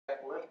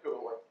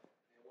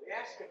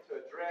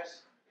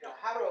address,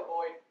 how to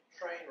avoid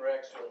train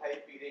wrecks with hay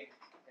feeding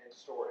and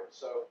storage.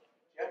 So,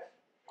 Jeff,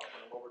 I'll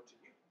turn it over to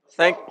you.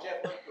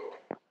 Jeff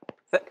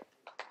Lehmkuhler.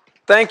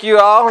 Thank you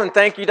all, and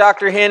thank you,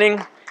 Dr.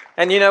 Henning.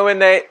 And when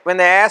they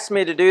asked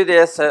me to do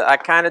this, I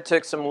kind of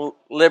took some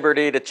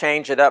liberty to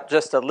change it up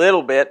just a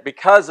little bit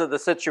because of the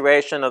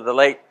situation of the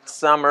late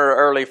summer,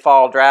 early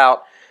fall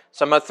drought.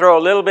 So I'm going to throw a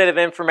little bit of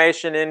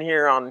information in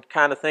here on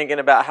kind of thinking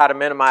about how to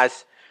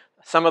minimize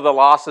some of the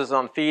losses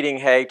on feeding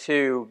hay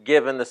too,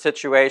 given the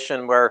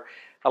situation where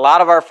a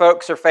lot of our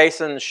folks are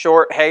facing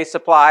short hay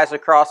supplies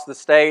across the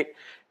state.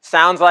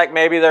 Sounds like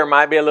maybe there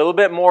might be a little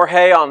bit more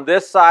hay on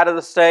this side of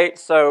the state,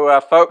 so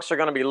folks are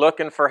going to be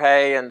looking for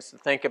hay and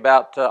think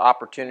about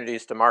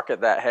opportunities to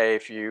market that hay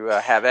if you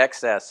have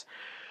excess.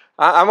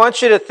 I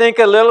want you to think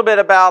a little bit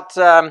about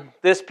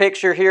this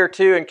picture here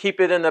too and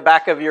keep it in the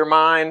back of your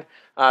mind.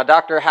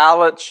 Dr.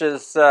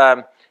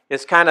 Halich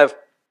is kind of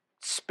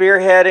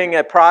spearheading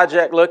a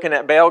project looking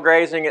at bale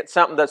grazing. It's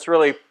something that's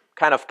really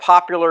kind of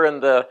popular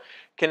in the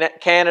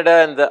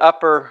Canada and the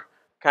upper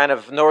kind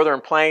of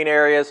northern plain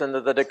areas and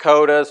the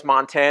Dakotas,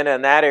 Montana,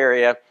 and that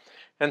area.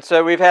 And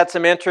so we've had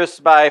some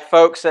interest by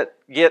folks that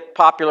get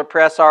popular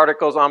press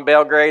articles on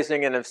bale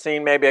grazing and have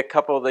seen maybe a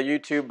couple of the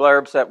YouTube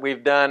blurbs that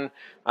we've done.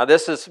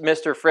 This is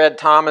Mr. Fred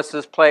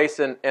Thomas's place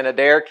in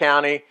Adair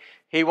County.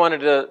 He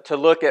wanted to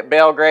look at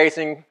bale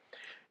grazing.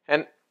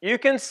 And you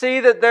can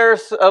see that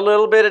there's a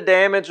little bit of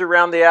damage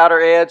around the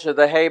outer edge of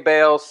the hay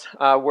bales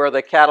where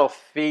the cattle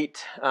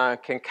feet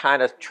can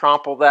kind of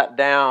trample that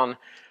down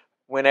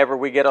whenever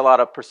we get a lot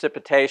of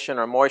precipitation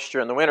or moisture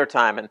in the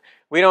wintertime. And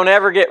we don't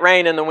ever get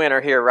rain in the winter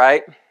here,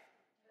 right?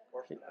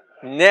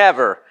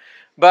 Never.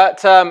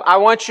 But I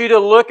want you to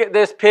look at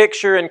this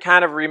picture and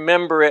kind of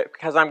remember it,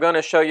 because I'm going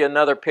to show you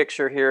another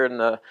picture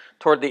here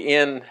toward the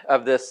end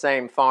of this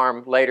same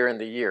farm later in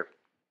the year.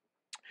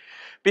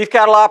 Beef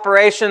cattle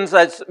operations,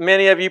 as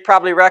many of you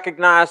probably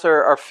recognize,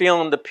 are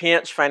feeling the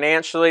pinch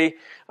financially.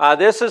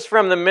 This is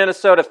from the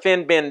Minnesota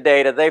FinBin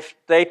data.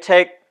 They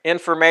take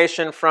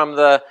information from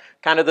the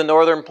kind of the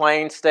northern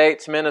plain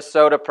states,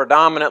 Minnesota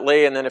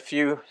predominantly, and then a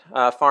few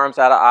farms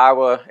out of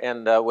Iowa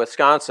and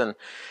Wisconsin.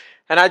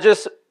 And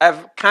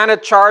I've kind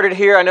of charted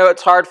here. I know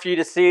it's hard for you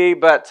to see,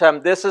 but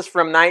this is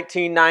from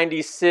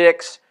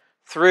 1996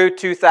 through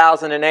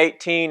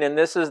 2018, and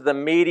this is the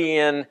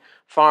median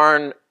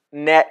farm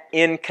net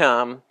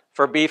income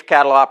for beef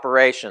cattle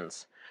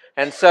operations.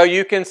 And so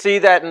you can see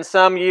that in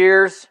some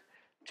years,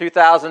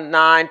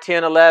 2009,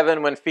 10,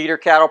 11, when feeder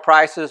cattle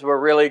prices were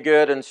really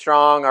good and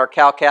strong, our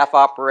cow-calf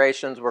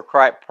operations were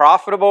quite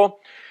profitable.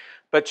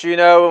 But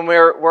when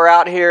we're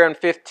out here in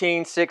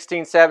 15,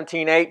 16,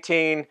 17,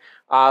 18,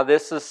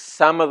 this is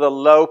some of the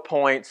low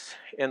points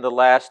in the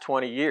last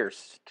 20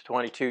 years,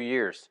 22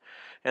 years.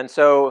 And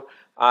so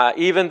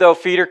even though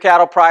feeder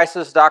cattle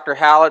prices, Dr.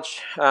 Halich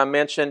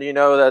mentioned,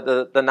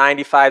 the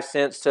 95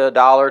 cents to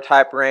 $1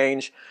 type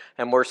range,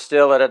 and we're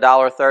still at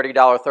 $1.30,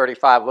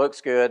 $1.35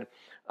 looks good.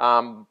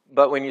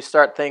 But when you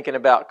start thinking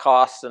about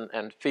costs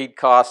and feed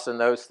costs and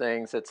those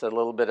things, it's a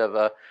little bit of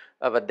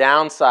a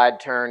downside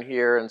turn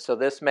here, and so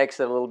this makes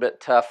it a little bit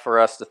tough for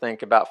us to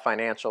think about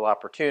financial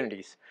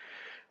opportunities.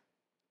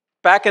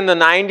 Back in the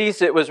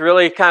 90s, it was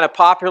really kind of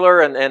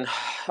popular, and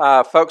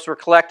folks were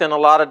collecting a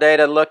lot of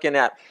data looking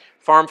at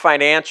farm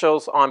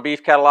financials on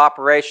beef cattle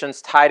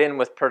operations tied in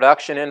with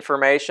production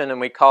information, and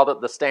we called it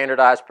the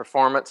Standardized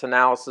Performance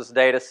Analysis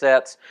Data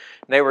Sets.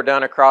 They were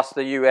done across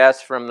the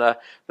U.S. from the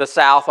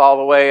south all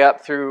the way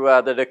up through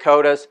the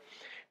Dakotas.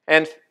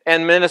 And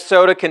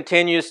Minnesota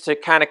continues to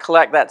kind of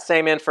collect that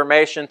same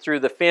information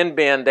through the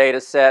FinBin data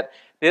set.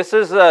 This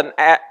is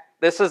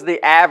the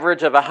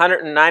average of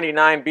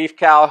 199 beef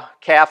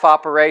calf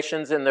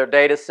operations in their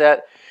data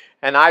set.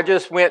 And I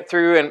just went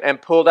through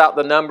and pulled out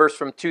the numbers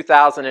from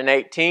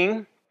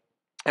 2018.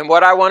 And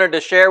what I wanted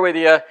to share with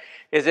you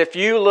is if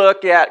you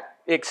look at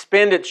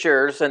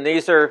expenditures, and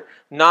these are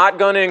not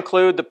going to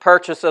include the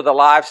purchase of the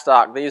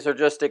livestock. These are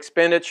just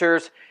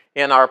expenditures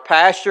in our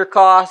pasture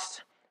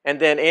costs, and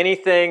then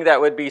anything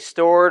that would be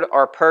stored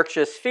or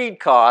purchased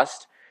feed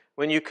cost.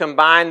 When you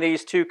combine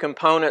these two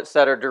components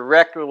that are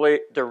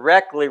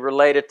directly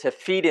related to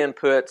feed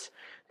inputs,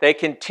 they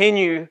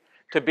continue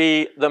to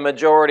be the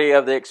majority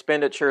of the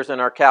expenditures in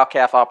our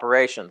cow-calf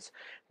operations.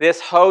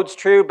 This holds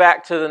true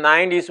back to the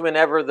 90s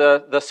whenever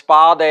the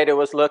SPA data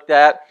was looked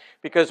at,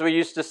 because we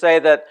used to say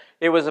that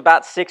it was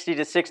about 60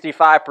 to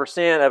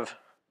 65% of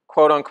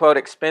quote-unquote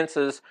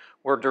expenses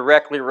were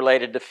directly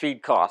related to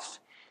feed costs.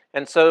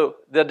 And so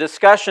the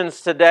discussions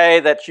today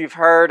that you've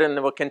heard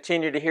and will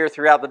continue to hear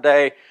throughout the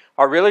day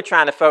are really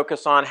trying to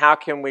focus on how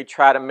can we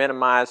try to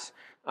minimize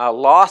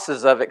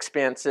losses of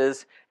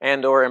expenses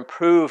and or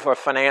improve our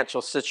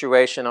financial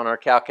situation on our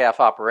cow-calf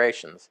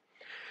operations.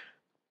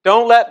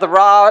 Don't let the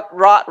rot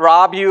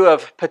rob you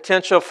of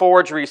potential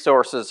forage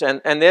resources.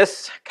 And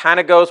this kind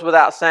of goes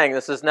without saying.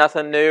 This is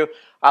nothing new.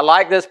 I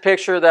like this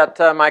picture that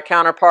my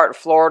counterpart in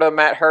Florida,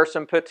 Matt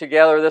Herson, put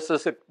together. This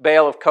is a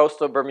bale of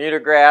coastal Bermuda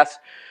grass.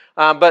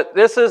 But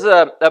this is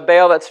a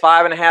bale that's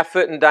 5.5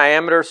 foot in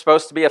diameter,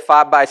 supposed to be a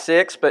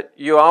 5x6, but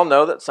you all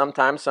know that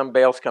sometimes some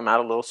bales come out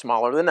a little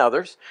smaller than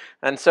others.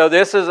 And so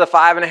this is a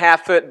 5.5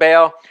 foot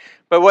bale.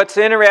 But what's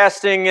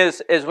interesting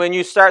is when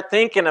you start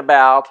thinking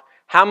about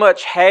how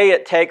much hay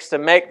it takes to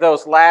make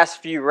those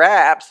last few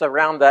wraps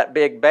around that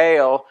big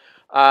bale,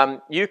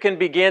 you can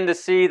begin to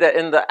see that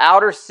in the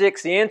outer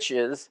 6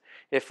 inches,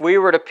 if we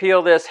were to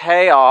peel this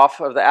hay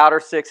off of the outer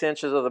 6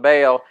 inches of the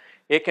bale,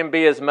 it can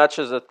be as much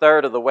as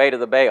 1/3 of the weight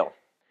of the bale.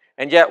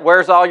 And yet,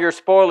 where's all your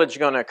spoilage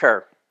going to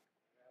occur?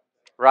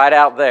 Right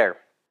out there.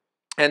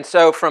 And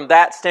so from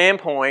that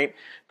standpoint,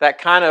 that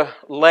kind of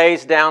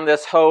lays down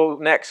this whole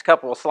next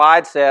couple of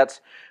slide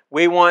sets.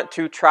 We want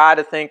to try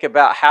to think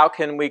about how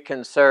can we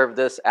conserve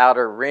this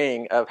outer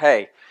ring of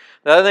hay.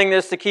 The other thing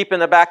is to keep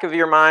in the back of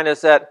your mind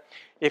is that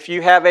if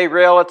you have a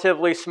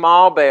relatively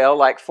small bale,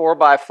 like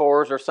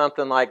 4x4s or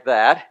something like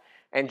that,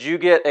 and you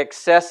get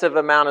excessive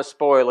amount of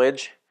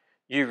spoilage,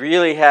 you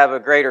really have a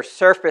greater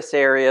surface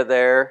area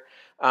there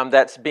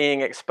that's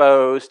being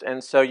exposed,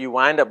 and so you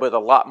wind up with a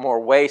lot more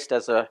waste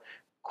as a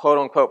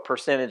quote-unquote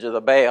percentage of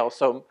the bale.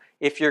 So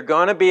if you're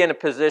going to be in a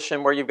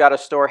position where you've got to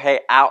store hay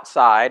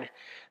outside,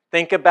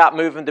 think about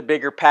moving to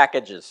bigger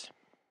packages,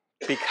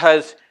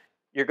 because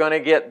you're going to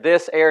get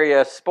this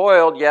area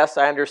spoiled. Yes,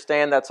 I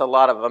understand that's a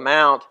lot of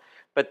amount,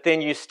 but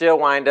then you still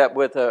wind up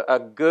with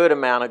a good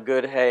amount of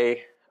good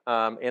hay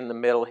in the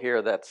middle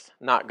here that's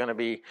not going to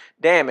be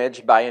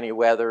damaged by any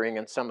weathering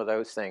and some of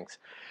those things.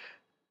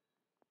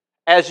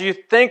 As you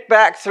think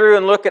back through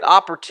and look at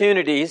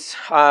opportunities,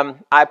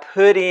 I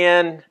put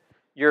in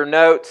your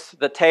notes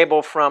the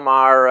table from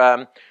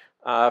our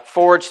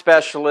forage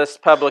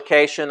specialist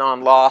publication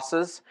on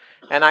losses,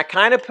 and I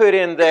kind of put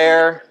in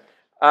there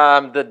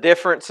the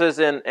differences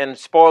in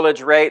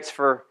spoilage rates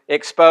for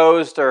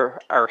exposed or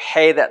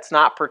hay that's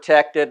not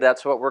protected.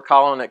 That's what we're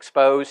calling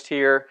exposed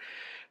here.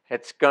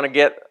 It's going to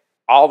get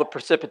all the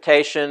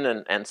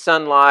precipitation and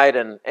sunlight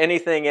and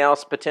anything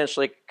else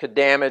potentially could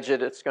damage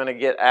it. It's going to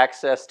get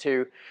access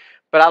to.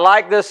 But I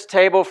like this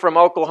table from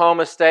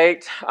Oklahoma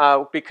State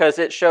because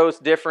it shows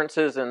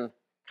differences in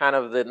kind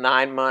of the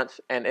 9 months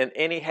and in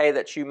any hay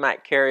that you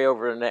might carry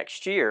over the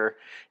next year.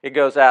 It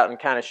goes out and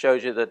kind of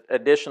shows you the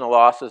additional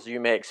losses you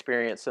may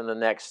experience in the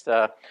next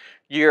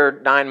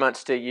year, 9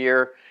 months to a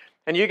year.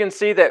 And you can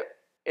see that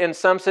in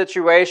some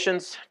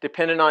situations,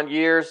 depending on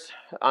years,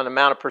 on the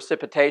amount of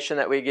precipitation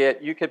that we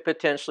get, you could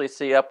potentially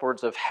see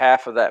upwards of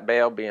half of that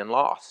bale being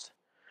lost.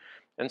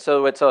 And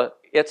so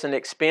it's an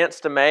expense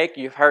to make.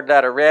 You've heard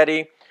that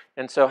already.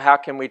 And so how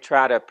can we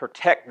try to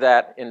protect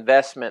that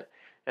investment?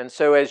 And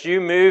so as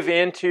you move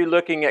into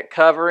looking at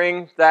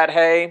covering that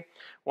hay,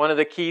 one of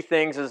the key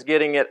things is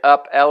getting it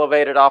up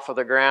elevated off of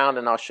the ground,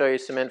 and I'll show you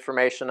some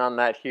information on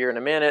that here in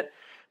a minute.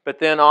 But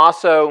then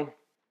also,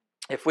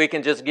 if we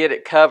can just get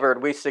it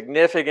covered, we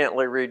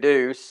significantly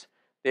reduce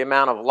the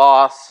amount of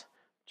loss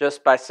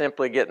just by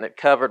simply getting it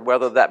covered,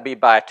 whether that be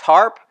by a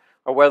tarp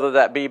or whether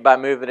that be by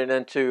moving it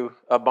into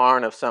a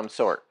barn of some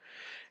sort.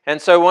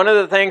 And so one of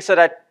the things that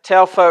I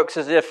tell folks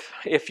is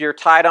if you're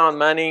tight on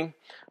money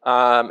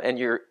and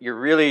you're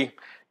really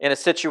in a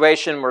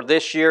situation where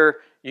this year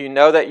you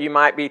know that you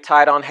might be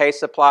tight on hay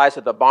supplies,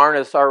 or the barn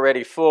is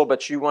already full,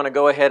 but you want to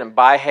go ahead and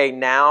buy hay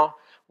now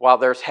while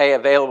there's hay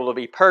available to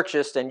be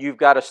purchased and you've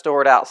got to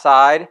store it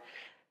outside,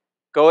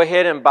 go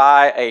ahead and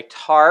buy a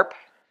tarp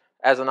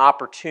as an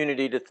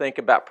opportunity to think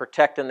about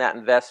protecting that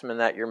investment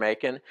that you're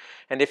making.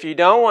 And if you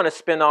don't want to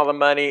spend all the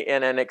money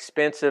in an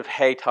expensive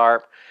hay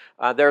tarp,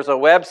 there's a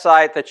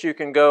website that you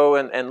can go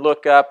and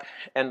look up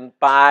and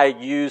buy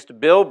used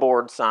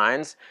billboard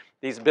signs.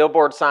 These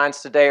billboard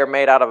signs today are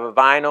made out of a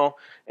vinyl,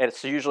 and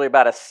it's usually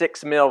about a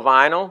 6 mil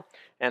vinyl.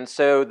 And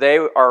so they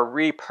are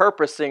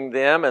repurposing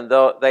them, and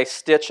they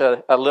stitch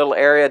a little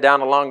area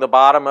down along the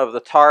bottom of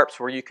the tarps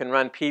where you can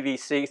run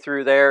PVC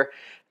through there,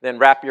 then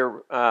wrap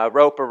your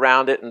rope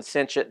around it and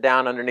cinch it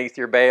down underneath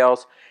your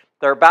bales.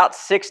 They're about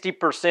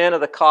 60%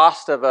 of the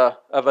cost of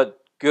a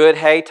good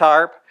hay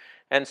tarp.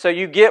 And so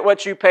you get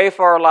what you pay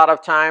for a lot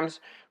of times,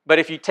 but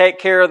if you take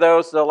care of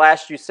those, they'll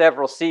last you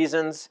several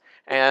seasons,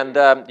 and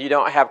you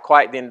don't have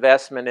quite the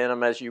investment in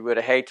them as you would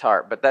a hay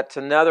tarp. But that's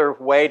another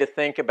way to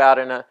think about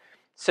in a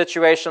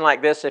situation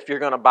like this. If you're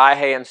going to buy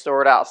hay and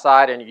store it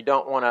outside and you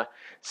don't want to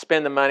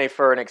spend the money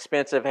for an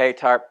expensive hay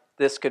tarp,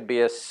 this could be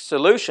a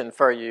solution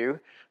for you,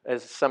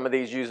 as some of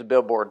these use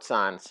billboard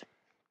signs.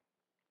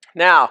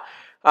 Now,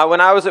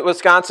 when I was at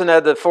Wisconsin, I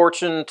had the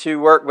fortune to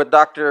work with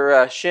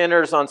Dr.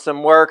 Shinners on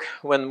some work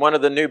when one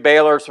of the new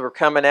balers were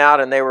coming out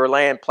and they were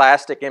laying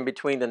plastic in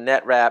between the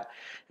net wrap,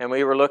 and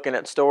we were looking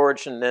at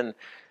storage. And then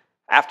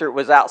after it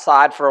was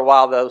outside for a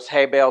while, those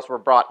hay bales were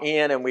brought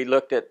in, and we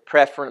looked at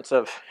preference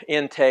of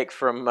intake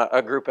from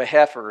a group of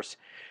heifers.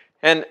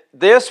 And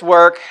this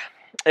work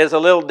is a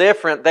little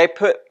different. They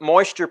put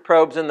moisture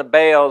probes in the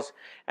bales,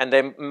 and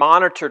they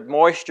monitored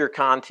moisture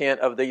content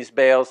of these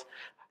bales.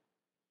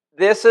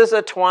 This is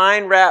a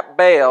twine wrap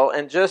bale,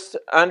 and just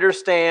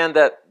understand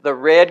that the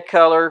red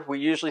color, we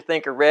usually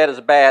think of red as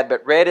bad,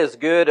 but red is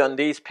good on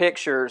these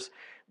pictures.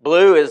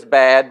 Blue is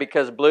bad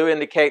because blue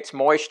indicates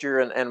moisture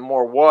and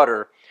more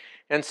water.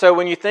 And so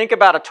when you think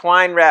about a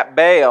twine wrap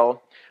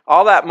bale,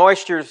 all that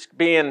moisture is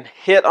being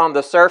hit on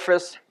the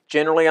surface,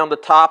 generally on the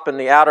top and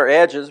the outer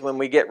edges when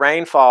we get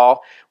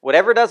rainfall.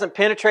 Whatever doesn't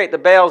penetrate the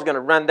bale is going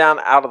to run down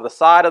out of the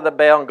side of the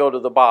bale and go to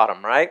the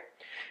bottom, right?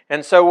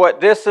 And so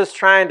what this is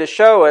trying to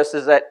show us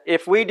is that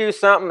if we do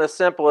something as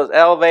simple as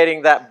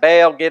elevating that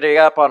bale, getting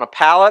up on a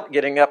pallet,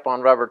 getting up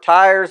on rubber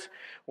tires,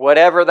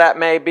 whatever that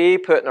may be,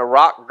 putting a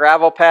rock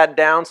gravel pad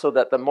down so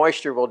that the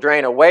moisture will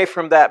drain away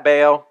from that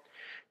bale,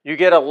 you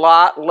get a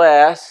lot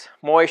less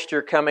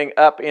moisture coming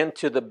up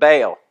into the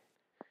bale.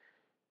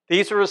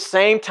 These are the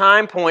same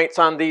time points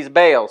on these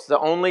bales. The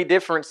only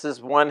difference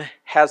is one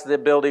has the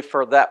ability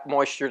for that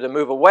moisture to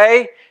move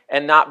away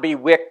and not be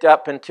wicked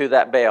up into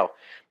that bale.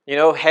 You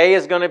know, hay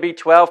is going to be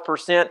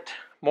 12%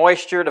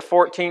 moisture to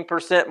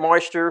 14%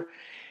 moisture.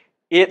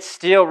 It's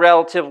still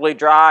relatively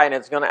dry and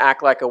it's going to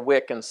act like a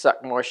wick and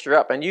suck moisture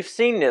up. And you've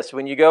seen this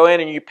when you go in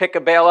and you pick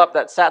a bale up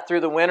that sat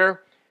through the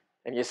winter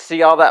and you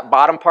see all that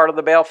bottom part of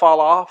the bale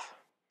fall off.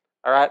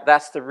 All right,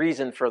 that's the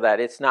reason for that.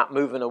 It's not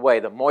moving away.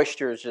 The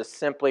moisture is just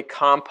simply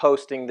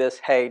composting this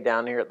hay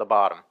down here at the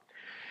bottom.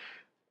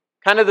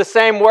 Kind of the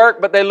same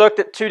work, but they looked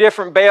at two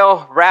different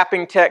bale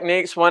wrapping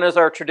techniques. One is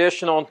our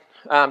traditional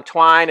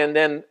twine and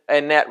then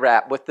a net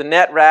wrap. With the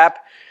net wrap,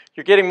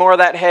 you're getting more of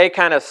that hay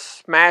kind of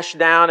smashed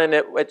down and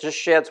it just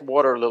sheds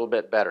water a little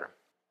bit better.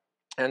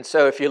 And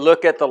so if you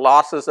look at the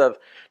losses of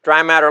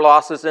dry matter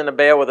losses in a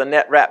bale with a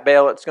net wrap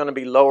bale, it's going to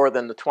be lower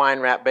than the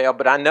twine wrap bale.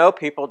 But I know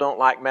people don't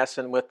like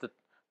messing with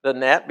the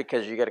net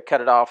because you got to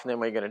cut it off and then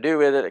what are you going to do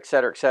with it, et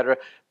cetera, et cetera.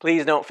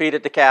 Please don't feed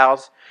it to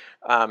cows.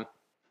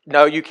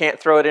 No, you can't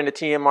throw it in a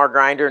TMR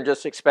grinder and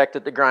just expect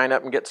it to grind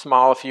up and get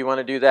small. If you want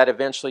to do that,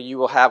 eventually you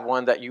will have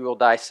one that you will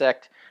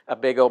dissect a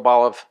big old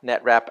ball of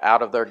net wrap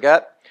out of their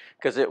gut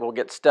because it will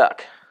get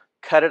stuck.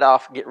 Cut it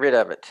off, get rid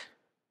of it.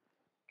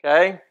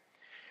 Okay?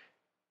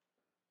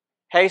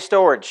 Hay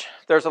storage.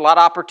 There's a lot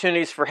of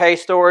opportunities for hay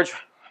storage.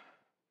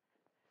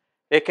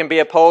 It can be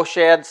a pole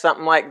shed,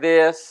 something like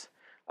this.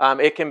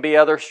 It can be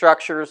other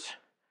structures,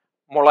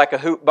 more like a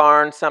hoop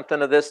barn,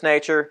 something of this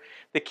nature.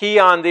 The key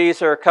on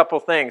these are a couple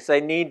things.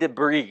 They need to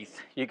breathe.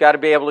 You got to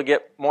be able to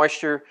get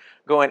moisture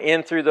going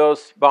in through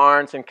those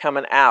barns and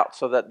coming out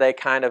so that they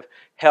kind of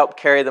help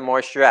carry the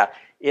moisture out.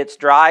 It's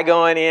dry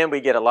going in. We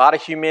get a lot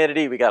of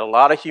humidity. We got a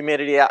lot of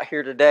humidity out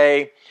here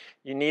today.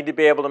 You need to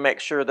be able to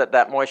make sure that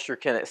that moisture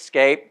can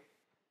escape.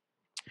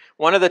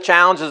 One of the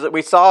challenges that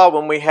we saw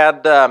when we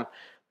had the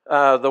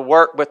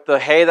work with the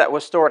hay that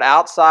was stored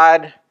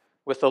outside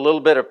with a little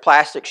bit of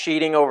plastic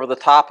sheeting over the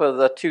top of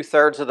the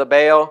 2/3 of the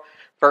bale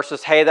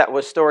versus hay that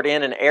was stored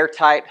in an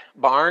airtight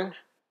barn.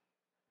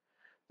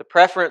 The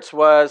preference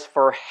was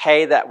for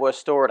hay that was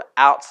stored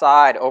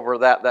outside over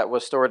that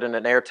was stored in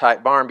an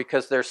airtight barn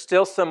because there's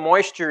still some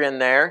moisture in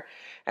there,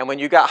 and when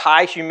you got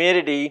high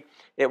humidity,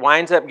 it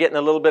winds up getting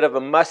a little bit of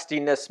a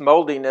mustiness,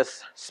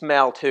 moldiness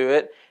smell to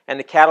it, and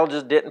the cattle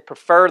just didn't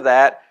prefer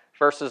that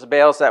versus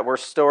bales that were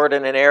stored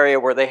in an area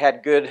where they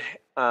had good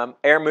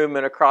air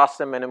movement across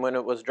them, and when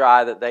it was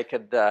dry that they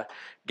could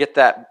get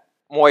that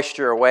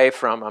moisture away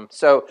from them.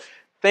 So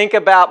think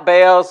about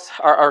bales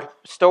or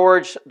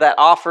storage that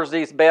offers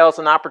these bales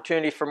an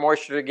opportunity for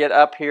moisture to get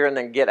up here and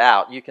then get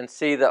out. You can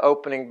see the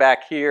opening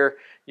back here.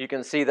 You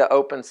can see the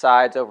open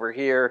sides over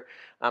here.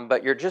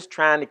 But you're just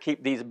trying to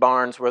keep these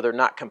barns where they're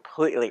not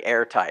completely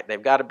airtight.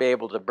 They've got to be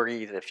able to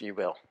breathe, if you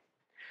will.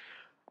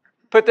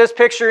 Put this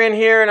picture in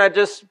here, and I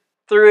just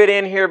threw it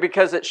in here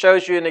because it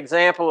shows you an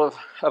example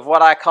of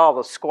what I call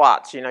the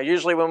squats. You know,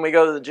 usually when we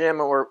go to the gym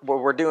and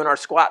we're doing our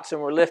squats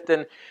and we're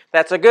lifting,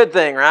 that's a good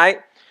thing,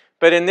 right?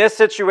 But in this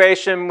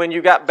situation, when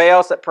you got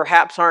bales that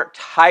perhaps aren't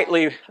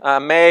tightly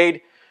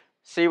made,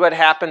 see what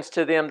happens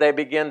to them. They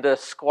begin to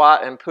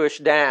squat and push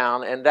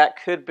down, and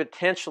that could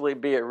potentially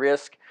be a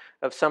risk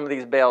of some of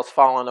these bales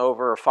falling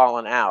over or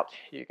falling out.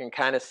 You can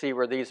kind of see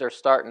where these are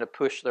starting to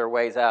push their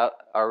ways out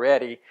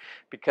already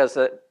because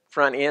the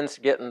front end's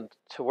getting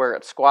to where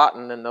it's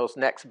squatting, and those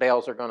next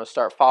bales are going to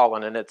start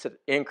falling, and it's an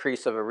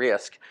increase of a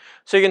risk.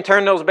 So you can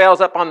turn those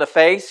bales up on the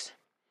face.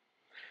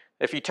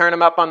 If you turn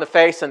them up on the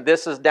face and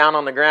this is down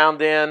on the ground,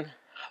 then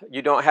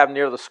you don't have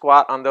near the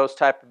squat on those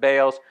type of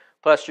bales.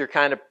 Plus you're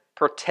kind of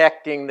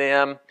protecting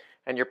them,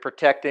 and you're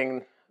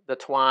protecting the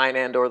twine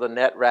and or the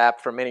net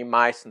wrap from any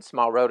mice and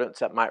small rodents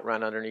that might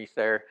run underneath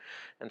there.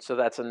 And so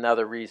that's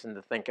another reason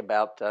to think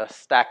about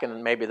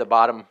stacking maybe the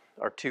bottom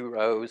or 2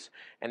 rows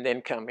and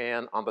then come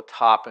in on the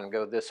top and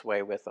go this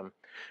way with them.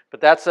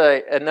 But that's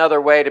another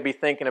way to be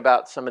thinking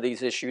about some of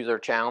these issues or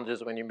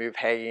challenges when you move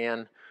hay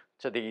in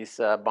to these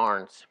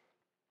barns.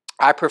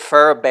 I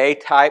prefer a bay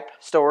type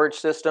storage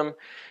system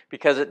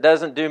because it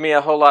doesn't do me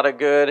a whole lot of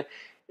good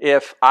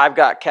if I've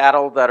got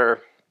cattle that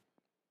are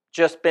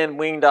just been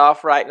weaned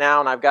off right now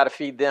and I've got to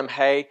feed them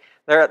hay.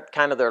 They're at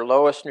kind of their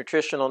lowest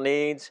nutritional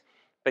needs,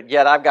 but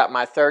yet I've got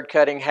my 3rd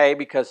cutting hay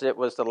because it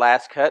was the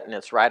last cut and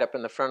it's right up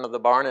in the front of the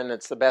barn and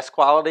it's the best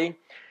quality.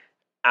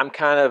 I'm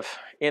kind of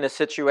in a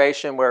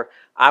situation where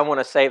I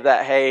want to save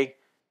that hay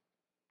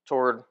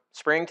toward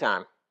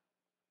springtime.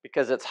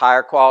 because it's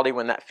higher quality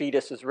when that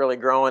fetus is really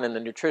growing and the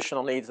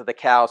nutritional needs of the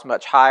cow is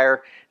much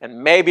higher.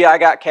 And maybe I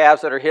got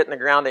calves that are hitting the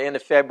ground at the end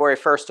of February,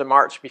 1st of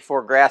March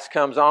before grass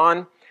comes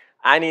on.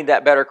 I need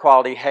that better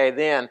quality hay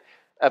then.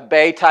 A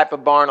bay type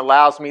of barn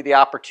allows me the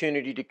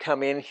opportunity to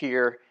come in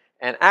here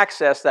and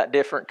access that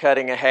different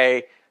cutting of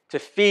hay to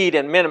feed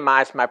and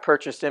minimize my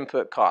purchased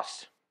input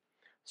costs.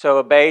 So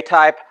a bay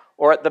type,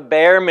 or at the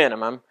bare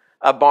minimum,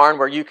 a barn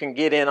where you can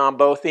get in on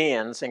both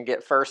ends and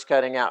get first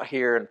cutting out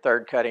here and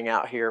third cutting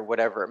out here,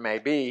 whatever it may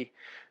be,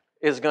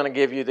 is going to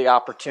give you the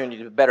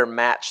opportunity to better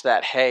match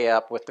that hay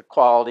up with the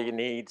quality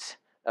needs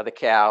of the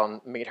cow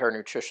and meet her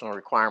nutritional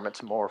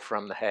requirements more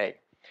from the hay.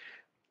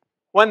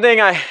 One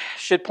thing I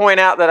should point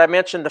out that I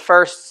mentioned the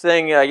first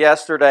thing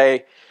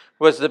yesterday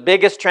was the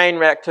biggest train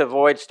wreck to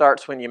avoid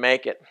starts when you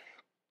make it.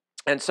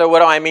 And so what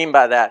do I mean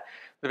by that?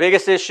 The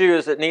biggest issue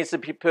is it needs to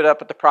be put up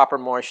with the proper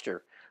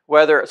moisture,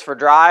 whether it's for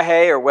dry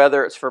hay or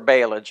whether it's for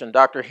baleage. And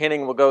Dr.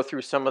 Henning will go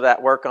through some of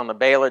that work on the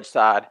baleage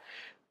side.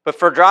 But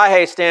for dry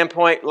hay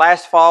standpoint,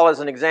 last fall as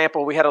an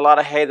example, we had a lot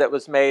of hay that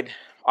was made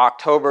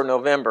October,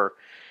 November.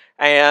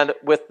 And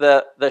with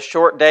the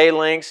short day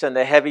lengths and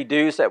the heavy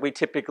dews that we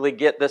typically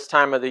get this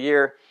time of the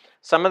year,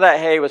 some of that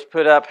hay was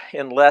put up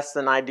in less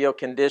than ideal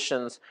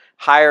conditions,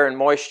 higher in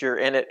moisture.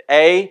 And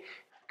it,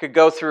 could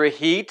go through a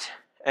heat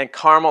and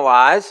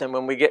caramelize, and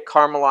when we get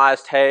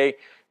caramelized hay,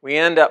 we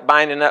end up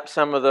binding up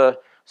some of the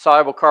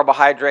soluble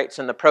carbohydrates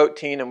and the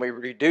protein, and we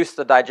reduce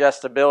the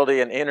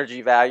digestibility and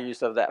energy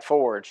values of that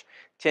forage.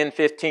 10,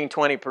 15,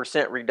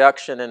 20%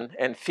 reduction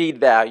in feed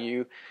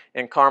value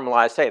in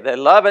caramelized hay. They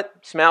love it,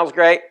 smells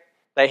great,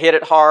 they hit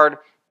it hard,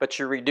 but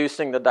you're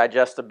reducing the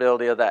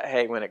digestibility of that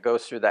hay when it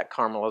goes through that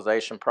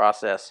caramelization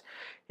process.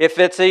 If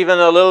it's even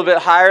a little bit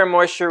higher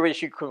moisture,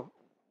 which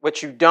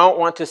you don't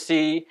want to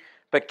see,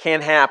 but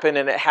can happen,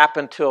 and it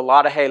happened to a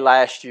lot of hay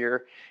last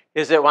year,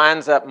 is it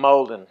winds up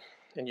molding.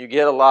 And you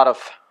get a lot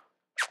of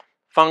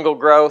fungal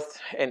growth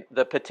and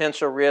the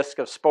potential risk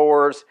of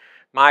spores,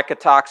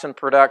 mycotoxin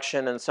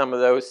production, and some of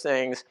those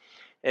things.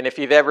 And if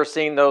you've ever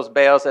seen those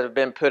bales that have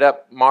been put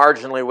up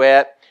marginally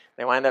wet,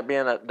 they wind up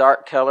being a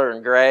dark color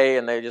and gray,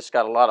 and they just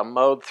got a lot of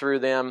mold through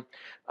them.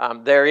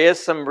 There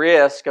is some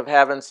risk of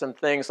having some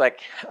things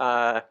like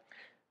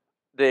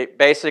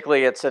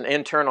basically it's an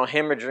internal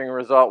hemorrhaging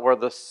result where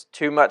there's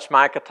too much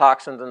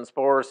mycotoxins and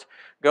spores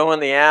go in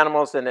the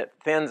animals and it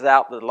thins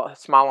out the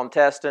small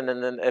intestine,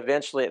 and then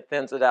eventually it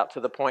thins it out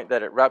to the point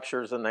that it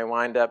ruptures and they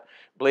wind up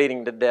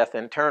bleeding to death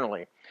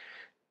internally.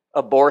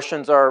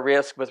 Abortions are a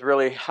risk with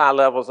really high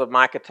levels of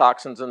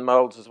mycotoxins and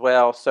molds as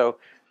well. So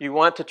you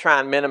want to try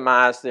and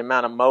minimize the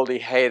amount of moldy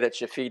hay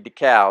that you feed to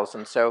cows.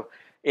 And so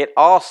it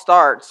all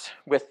starts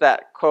with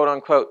that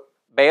quote-unquote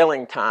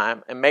baling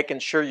time and making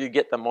sure you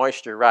get the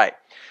moisture right.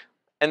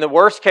 And the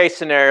worst case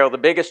scenario, the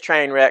biggest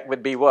train wreck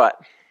would be what?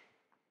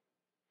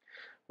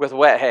 With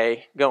wet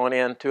hay going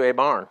into a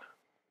barn.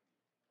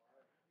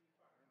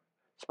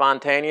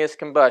 Spontaneous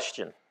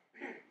combustion.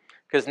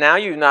 Because now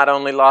you've not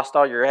only lost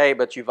all your hay,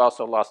 but you've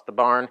also lost the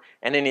barn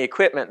and any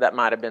equipment that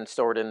might have been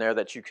stored in there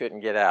that you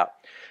couldn't get out.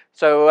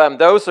 So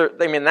that's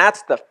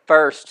the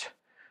first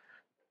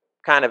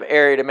kind of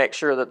area to make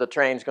sure that the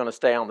train's going to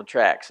stay on the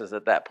tracks, is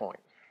at that point.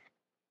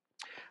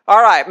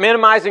 All right,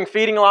 minimizing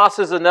feeding loss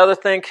is another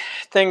thing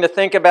to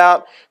think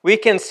about. We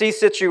can see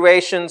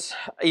situations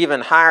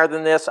even higher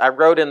than this. I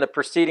wrote in the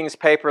proceedings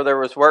paper there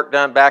was work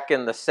done back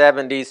in the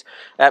 70s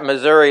at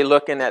Missouri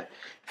looking at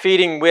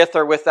feeding with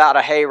or without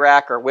a hay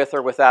rack or with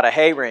or without a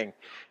hay ring.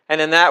 And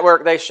in that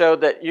work they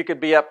showed that you could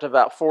be up to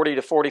about 40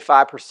 to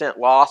 45%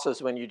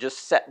 losses when you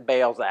just set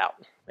bales out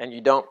and you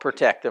don't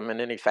protect them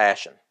in any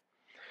fashion.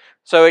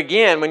 So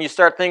again, when you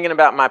start thinking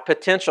about my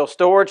potential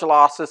storage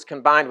losses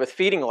combined with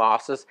feeding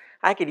losses,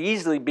 I could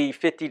easily be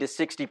 50 to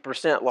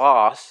 60%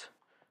 loss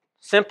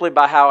simply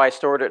by how I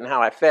stored it and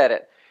how I fed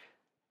it.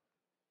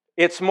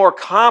 It's more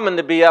common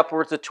to be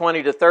upwards of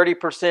 20 to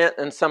 30%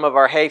 in some of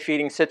our hay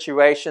feeding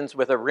situations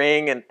with a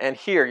ring. And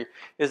here,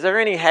 is there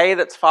any hay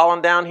that's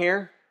fallen down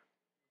here?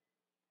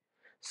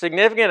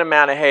 Significant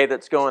amount of hay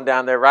that's going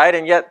down there, right?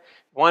 And yet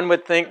one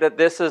would think that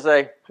this is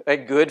a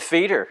good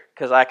feeder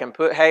because I can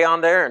put hay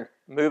on there and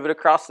move it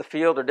across the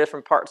field or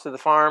different parts of the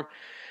farm.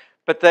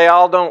 But they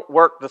all don't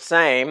work the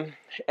same,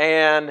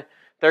 and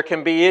there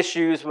can be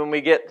issues when we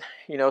get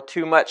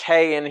too much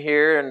hay in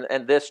here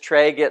and this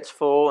tray gets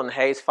full and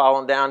hay's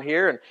falling down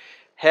here, and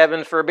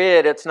heaven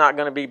forbid it's not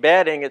going to be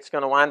bedding, it's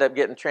going to wind up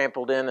getting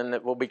trampled in and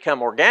it will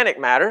become organic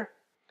matter.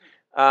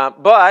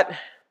 But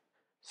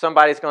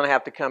somebody's going to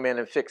have to come in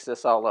and fix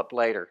this all up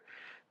later.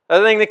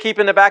 Other thing to keep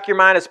in the back of your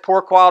mind is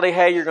poor quality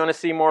hay, you're going to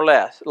see more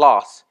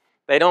loss.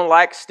 They don't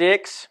like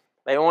sticks.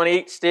 They don't want to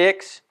eat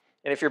sticks.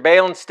 And if you're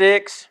baling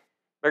sticks,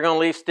 they're going to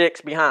leave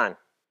sticks behind.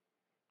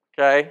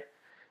 Okay?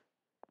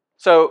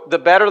 So the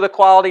better the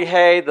quality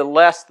hay, the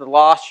less the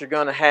loss you're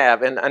going to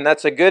have. And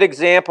that's a good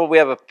example. We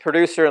have a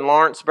producer in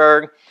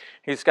Lawrenceburg.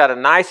 He's got a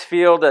nice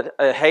field,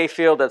 a hay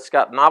field that's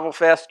got novel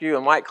fescue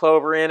and white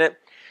clover in it.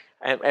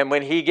 And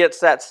when he gets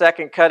that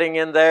second cutting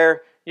in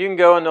there, you can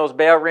go in those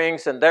bale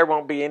rings and there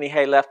won't be any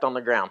hay left on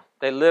the ground.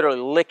 They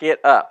literally lick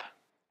it up.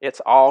 It's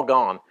all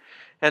gone.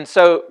 And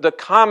so the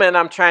comment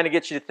I'm trying to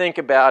get you to think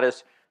about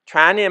is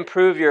trying to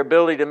improve your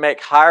ability to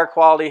make higher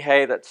quality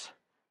hay that's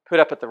put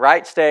up at the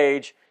right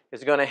stage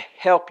is going to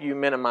help you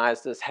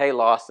minimize this hay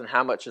loss and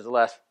how much is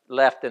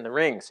left in the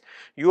rings.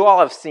 You all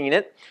have seen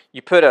it.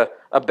 You put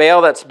a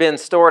bale that's been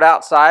stored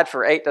outside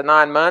for 8 to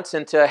 9 months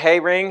into a hay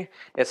ring.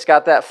 It's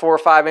got that 4 or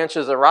 5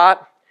 inches of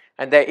rot,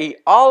 and they eat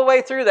all the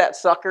way through that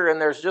sucker,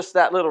 and there's just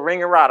that little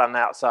ring of rot on the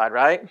outside,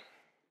 right?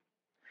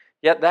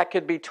 Yet that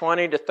could be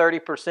 20 to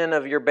 30%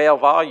 of your bale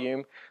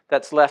volume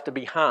that's left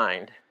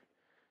behind.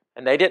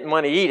 And they didn't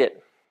want to eat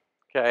it.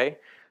 Okay?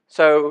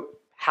 So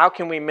how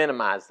can we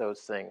minimize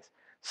those things?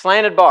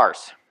 Slanted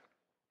bars.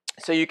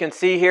 So you can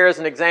see here as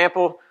an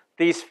example,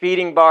 these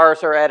feeding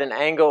bars are at an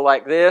angle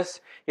like this.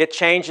 It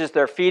changes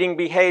their feeding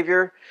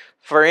behavior.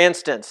 For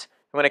instance,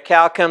 when a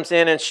cow comes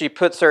in and she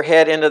puts her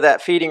head into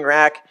that feeding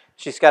rack,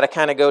 she's got to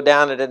kind of go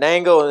down at an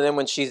angle, and then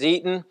when she's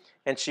eating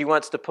and she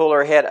wants to pull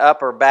her head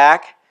up or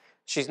back,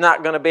 she's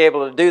not going to be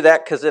able to do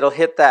that because it'll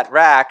hit that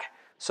rack.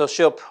 So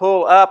she'll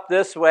pull up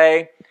this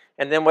way,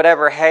 and then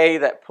whatever hay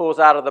that pulls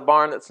out of the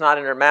barn that's not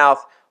in her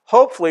mouth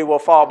hopefully will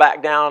fall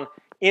back down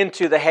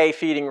into the hay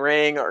feeding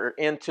ring or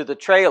into the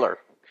trailer.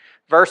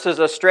 Versus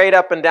a straight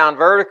up and down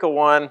vertical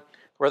one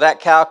where that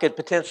cow could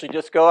potentially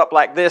just go up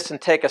like this and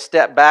take a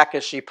step back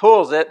as she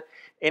pulls it.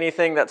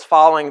 Anything that's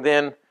falling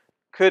then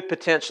could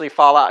potentially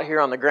fall out here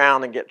on the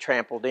ground and get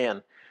trampled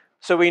in.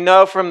 So we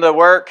know from the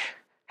work,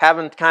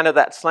 having kind of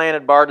that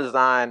slanted bar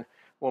design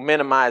will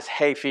minimize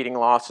hay feeding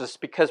losses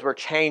because we're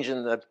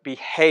changing the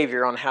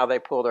behavior on how they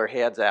pull their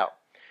heads out.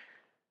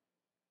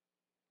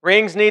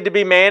 Rings need to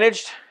be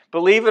managed.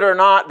 Believe it or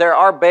not, there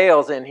are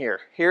bales in here.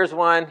 Here's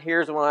one,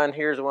 here's one,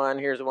 here's one,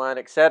 here's one,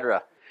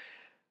 etc.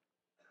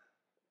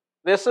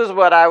 This is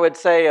what I would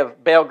say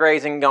of bale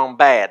grazing gone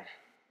bad.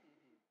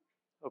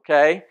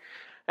 Okay?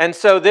 And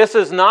so this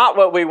is not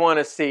what we want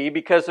to see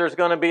because there's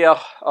going to be a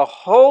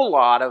whole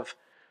lot of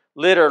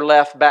litter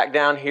left back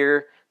down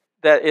here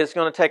that is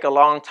going to take a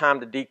long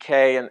time to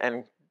decay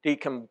and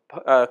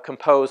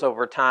decompose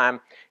over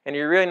time. And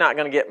you're really not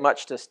going to get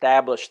much to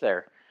establish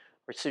there.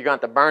 So you're going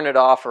to have to burn it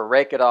off or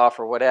rake it off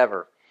or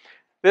whatever.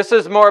 This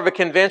is more of a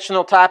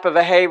conventional type of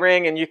a hay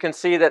ring, and you can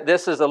see that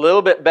this is a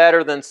little bit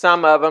better than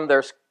some of them.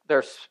 There's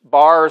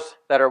bars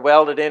that are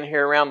welded in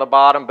here around the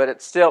bottom, but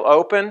it's still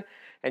open,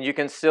 and you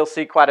can still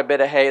see quite a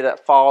bit of hay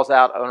that falls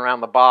out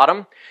around the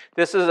bottom.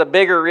 This is a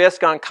bigger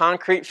risk on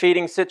concrete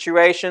feeding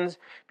situations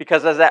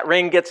because as that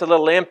ring gets a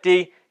little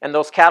empty and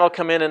those cattle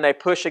come in and they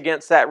push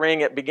against that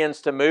ring, it begins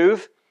to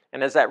move.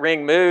 And as that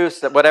ring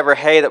moves, whatever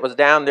hay that was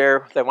down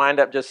there, they wind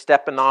up just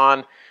stepping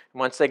on.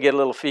 Once they get a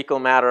little fecal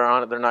matter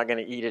on it, they're not going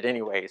to eat it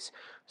anyways.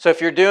 So if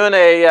you're doing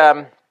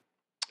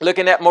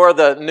looking at more of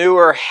the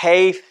newer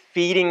hay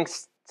feeding,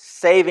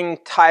 saving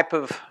type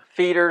of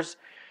feeders,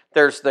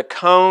 there's the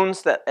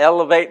cones that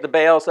elevate the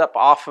bales up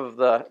off of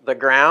the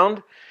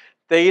ground.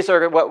 These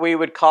are what we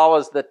would call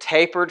as the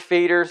tapered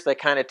feeders. They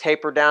kind of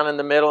taper down in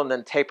the middle and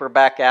then taper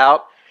back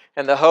out.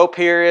 And the hope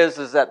here is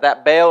that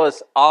that bale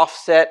is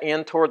offset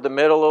in toward the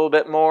middle a little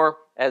bit more.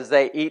 As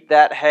they eat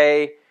that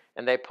hay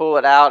and they pull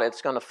it out,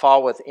 it's going to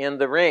fall within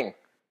the ring.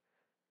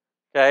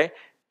 Okay?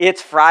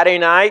 It's Friday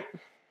night.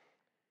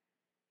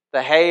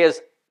 The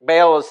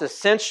bale is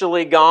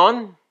essentially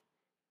gone.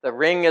 The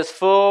ring is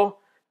full.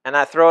 And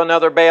I throw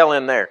another bale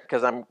in there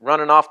because I'm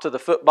running off to the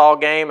football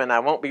game and I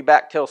won't be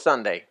back till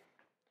Sunday.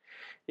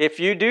 If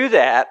you do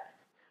that,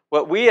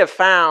 what we have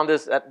found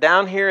is that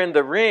down here in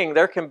the ring,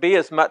 there can be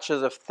as much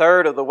as a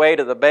third of the weight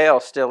of the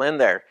bale still in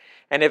there.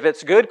 And if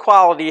it's good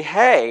quality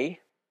hay,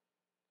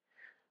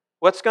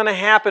 what's going to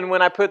happen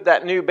when I put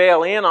that new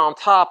bale in on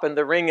top and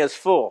the ring is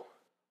full?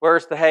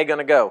 Where's the hay going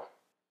to go?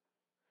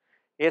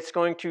 It's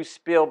going to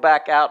spill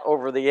back out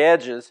over the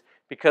edges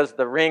because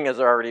the ring has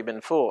already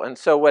been full. And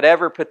so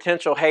whatever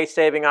potential hay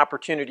saving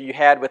opportunity you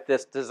had with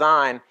this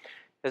design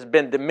has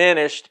been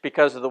diminished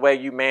because of the way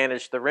you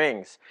manage the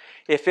rings.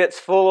 If it's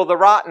full of the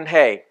rotten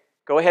hay,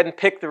 go ahead and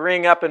pick the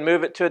ring up and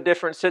move it to a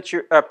different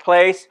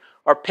place,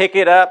 or pick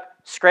it up,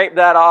 scrape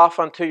that off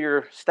onto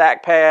your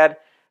stack pad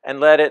and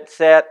let it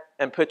set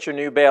and put your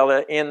new bale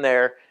in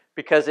there,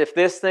 because if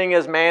this thing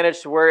is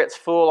managed to where it's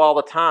full all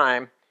the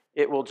time,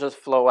 it will just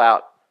flow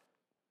out.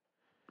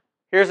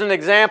 Here's an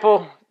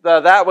example.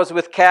 That was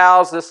with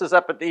cows. This is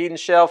up at the Eden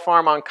Shell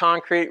Farm on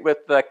concrete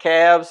with the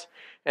calves.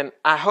 And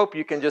I hope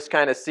you can just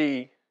kind of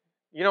see,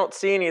 you don't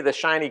see any of the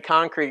shiny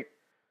concrete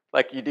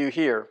like you do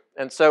here.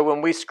 And so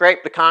when we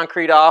scraped the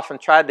concrete off and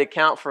tried to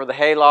account for the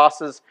hay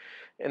losses,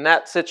 in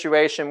that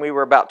situation we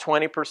were about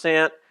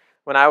 20%.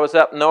 When I was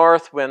up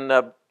north, when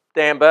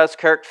Dan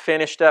Buskirk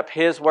finished up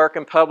his work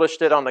and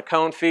published it on the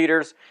cone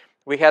feeders,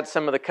 we had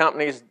some of the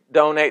companies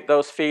donate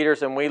those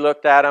feeders and we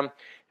looked at them.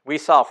 We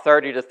saw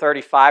 30 to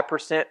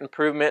 35%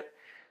 improvement.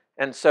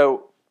 And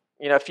so,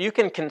 if you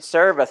can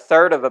conserve a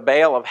third of a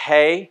bale of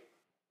hay,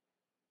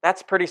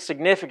 that's pretty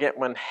significant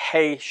when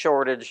hay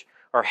shortage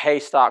or hay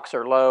stocks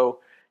are low.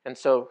 And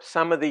so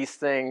some of these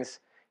things,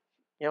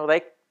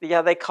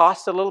 they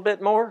cost a little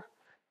bit more,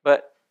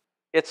 but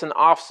it's an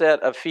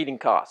offset of feeding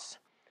costs.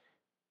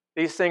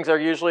 These things are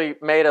usually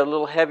made of a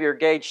little heavier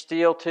gauge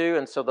steel too,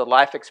 and so the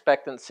life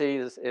expectancy,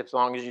 is, as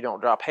long as you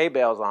don't drop hay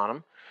bales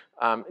on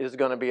them, is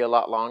going to be a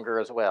lot longer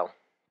as well.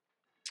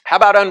 How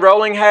about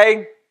unrolling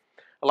hay?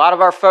 A lot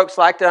of our folks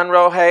like to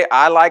unroll hay.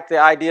 I like the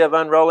idea of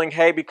unrolling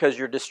hay because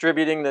you're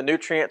distributing the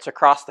nutrients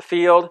across the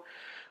field.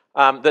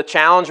 The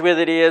challenge with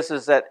it is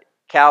that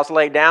cows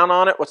lay down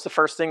on it. What's the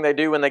first thing they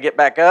do when they get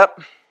back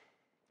up?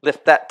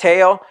 Lift that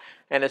tail,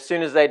 and as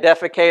soon as they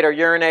defecate or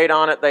urinate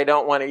on it, they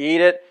don't want to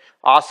eat it.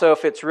 Also,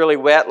 if it's really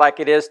wet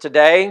like it is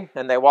today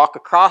and they walk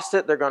across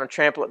it, they're going to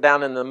trample it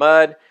down in the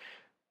mud.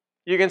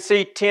 You can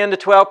see 10 to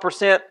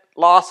 12%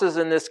 losses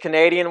in this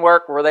Canadian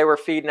work where they were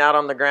feeding out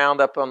on the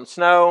ground up on the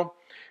snow.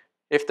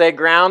 If they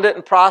ground it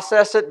and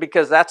process it,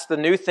 because that's the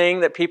new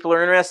thing that people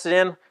are interested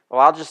in,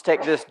 well, I'll just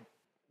take this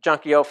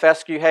junky old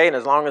fescue hay, and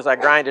as long as I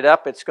grind it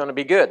up, it's going to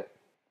be good.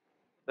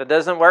 That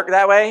doesn't work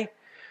that way.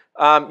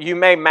 You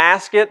may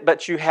mask it,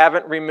 but you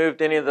haven't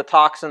removed any of the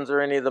toxins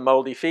or any of the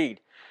moldy feed.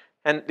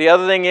 And the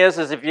other thing is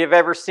if you've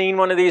ever seen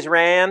one of these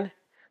ran,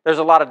 there's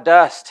a lot of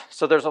dust,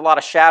 so there's a lot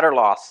of shatter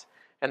loss.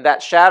 And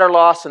that shatter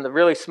loss and the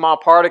really small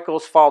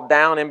particles fall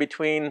down in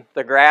between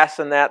the grass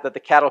and that the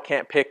cattle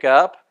can't pick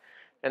up.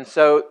 And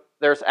so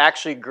there's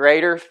actually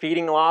greater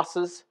feeding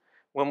losses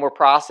when we're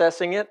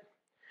processing it.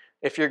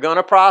 If you're going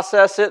to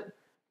process it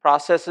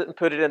and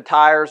put it in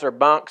tires or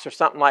bunks or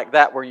something like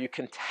that where you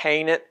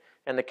contain it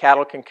and the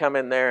cattle can come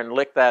in there and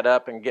lick that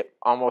up and get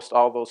almost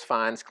all those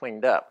fines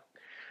cleaned up.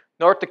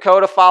 North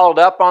Dakota followed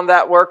up on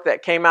that work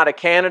that came out of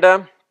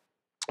Canada.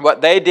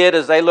 What they did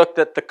is they looked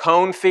at the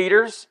cone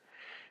feeders.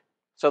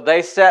 So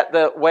they set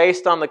the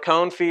waste on the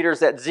cone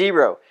feeders at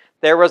 0.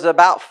 There was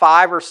about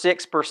 5 or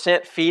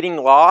 6% feeding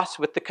loss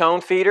with the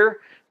cone feeder,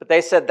 but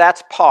they said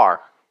that's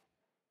par.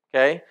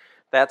 Okay,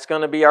 that's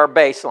going to be our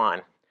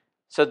baseline.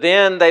 So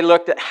then they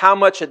looked at how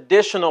much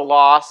additional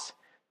loss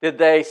did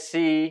they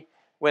see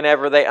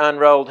whenever they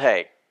unrolled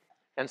hay.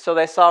 And so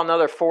they saw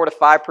another 4 to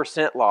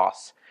 5%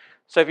 loss.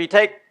 So if you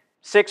take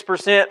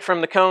 6%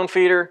 from the cone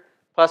feeder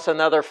plus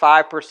another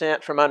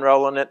 5% from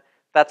unrolling it,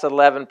 that's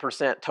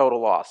 11%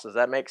 total loss. Does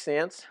that make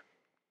sense?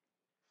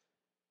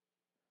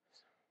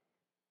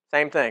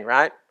 Same thing,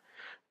 right?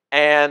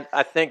 And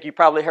I think you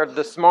probably heard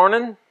this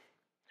morning,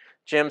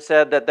 Jim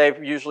said that they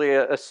usually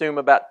assume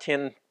about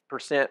 10%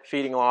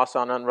 feeding loss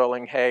on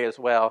unrolling hay as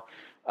well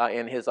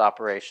in his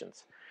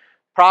operations.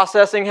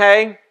 Processing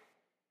hay,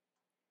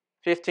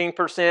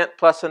 15%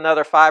 plus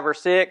another 5 or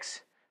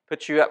 6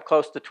 puts you up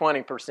close to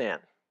 20%.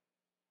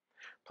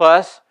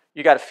 Plus,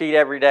 you got to feed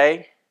every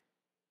day.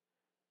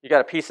 You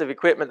got a piece of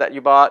equipment that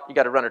you bought. You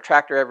got to run a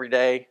tractor every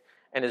day.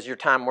 And is your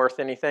time worth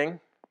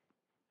anything?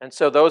 And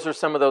so those are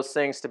some of those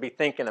things to be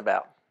thinking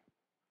about.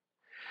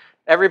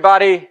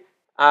 Everybody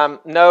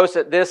knows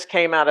that this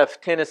came out of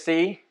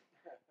Tennessee.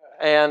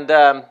 And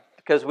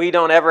because we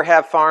don't ever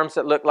have farms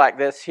that look like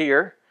this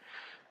here.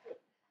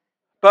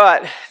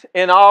 But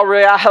in all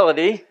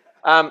reality,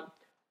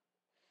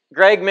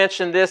 Greg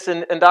mentioned this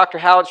and Dr.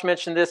 Howich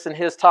mentioned this in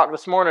his talk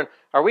this morning.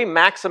 Are we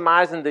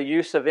maximizing the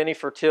use of any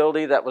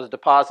fertility that was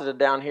deposited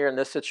down here in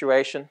this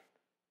situation?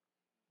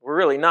 We're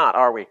really not,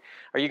 are we?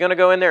 Are you going to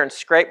go in there and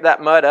scrape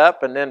that mud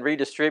up and then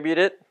redistribute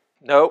it?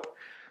 Nope.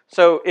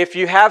 So if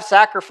you have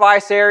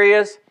sacrifice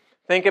areas,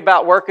 think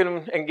about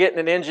working and getting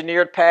an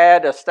engineered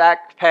pad, a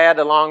stacked pad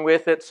along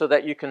with it so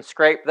that you can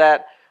scrape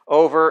that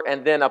over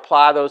and then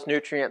apply those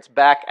nutrients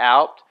back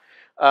out.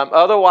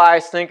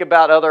 Otherwise, think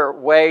about other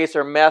ways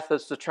or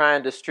methods to try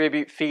and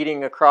distribute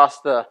feeding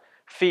across the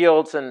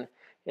fields, and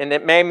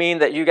it may mean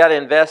that you got to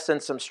invest in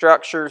some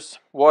structures,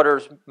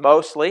 waters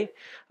mostly,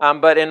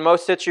 but in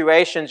most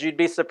situations you'd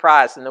be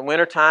surprised. In the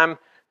wintertime,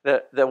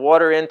 the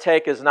water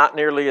intake is not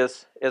nearly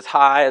as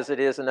high as it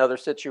is in other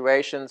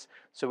situations,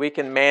 so we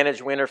can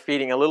manage winter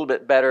feeding a little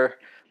bit better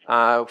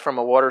from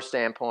a water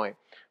standpoint.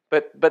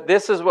 But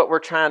this is what we're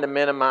trying to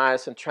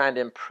minimize and trying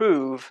to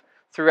improve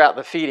throughout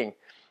the feeding.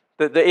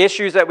 The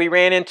issues that we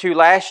ran into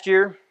last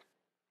year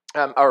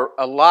are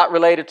a lot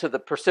related to the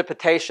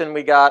precipitation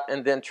we got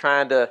and then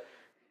trying to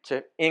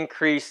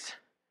increase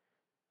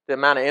the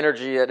amount of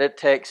energy that it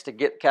takes to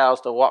get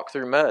cows to walk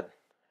through mud.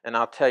 And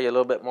I'll tell you a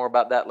little bit more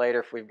about that later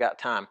if we've got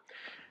time.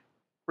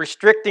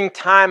 Restricting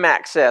time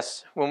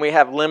access when we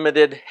have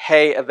limited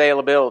hay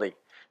availability.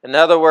 In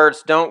other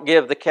words, don't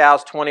give the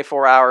cows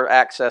 24-hour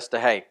access to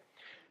hay.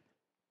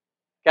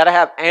 Got to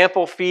have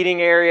ample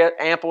feeding area,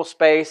 ample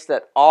space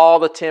that all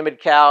the timid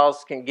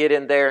cows can get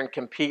in there and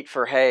compete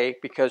for hay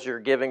because you're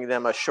giving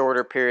them a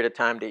shorter period of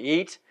time to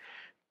eat.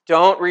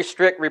 Don't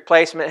restrict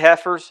replacement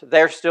heifers.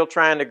 They're still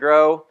trying to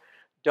grow.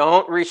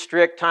 Don't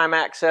restrict time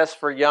access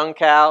for young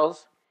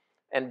cows.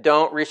 And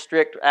don't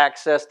restrict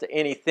access to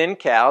any thin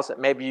cows that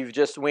maybe you've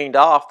just weaned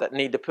off that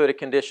need to put a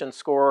conditioned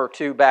score or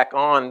 2 back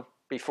on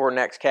before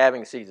next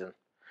calving season.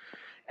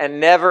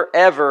 And never,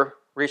 ever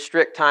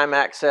restrict time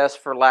access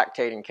for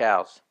lactating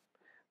cows.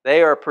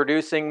 They are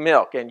producing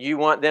milk, and you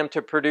want them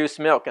to produce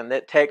milk, and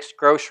it takes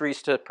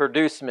groceries to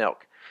produce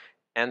milk.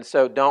 And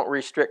so don't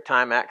restrict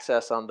time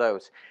access on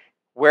those.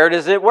 Where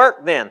does it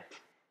work then?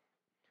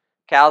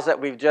 cows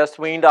that we've just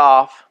weaned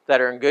off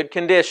that are in good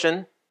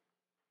condition,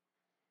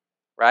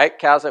 right?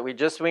 Cows that we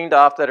just weaned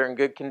off that are in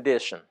good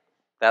condition.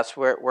 That's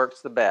where it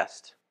works the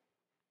best.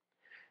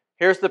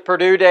 Here's the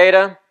Purdue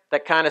data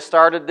that kind of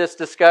started this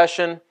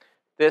discussion.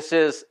 This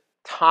is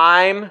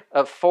time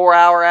of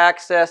 4-hour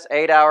access,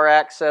 8-hour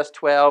access,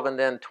 12, and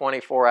then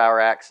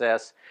 24-hour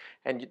access.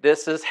 And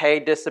this is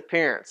hay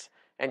disappearance.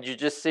 And you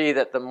just see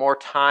that the more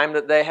time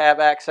that they have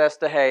access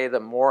to hay, the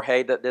more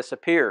hay that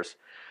disappears.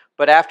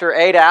 But after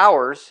 8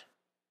 hours,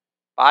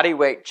 body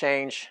weight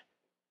change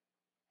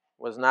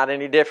was not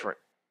any different.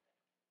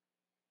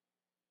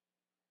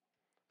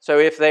 So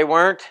if they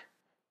weren't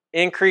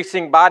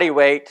increasing body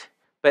weight,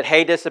 but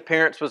hay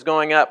disappearance was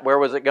going up, where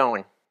was it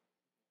going?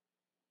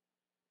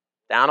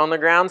 Down on the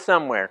ground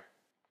somewhere,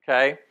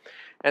 okay?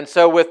 And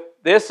so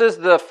this is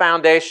the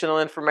foundational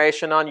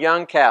information on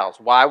young cows,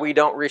 why we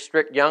don't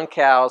restrict young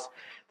cows.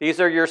 These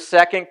are your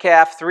second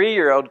calf,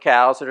 3-year-old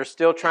cows that are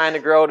still trying to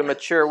grow to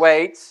mature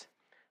weights.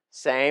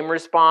 Same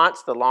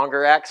response, the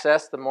longer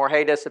access, the more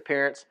hay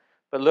disappearance,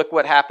 but look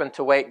what happened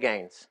to weight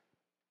gains.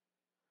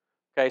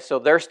 Okay, so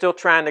they're still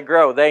trying to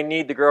grow. They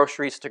need the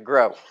groceries to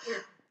grow.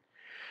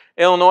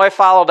 Illinois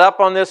followed up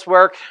on this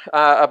work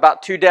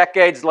about 2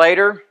 decades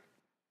later.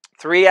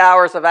 3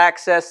 hours of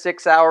access,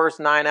 6 hours,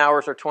 9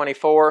 hours, or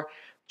 24.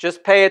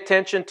 Just pay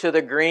attention to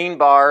the green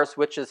bars,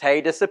 which is hay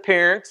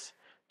disappearance,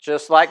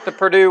 just like the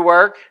Purdue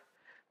work.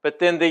 But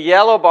then the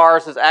yellow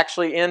bars is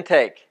actually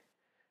intake.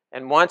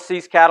 And once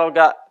these cattle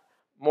got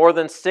more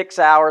than 6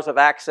 hours of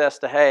access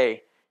to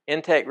hay,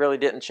 intake really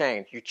didn't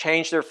change. You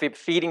changed their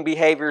feeding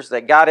behaviors.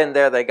 They got in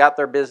there. They got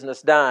their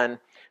business done.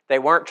 They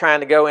weren't trying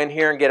to go in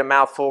here and get a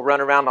mouthful, run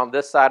around on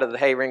this side of the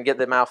hay ring, get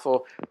the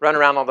mouthful, run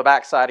around on the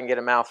back side and get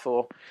a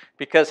mouthful.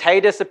 Because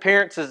hay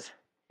disappearance is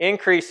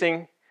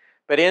increasing,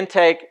 but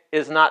intake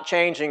is not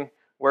changing.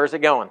 Where's it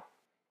going?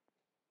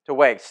 To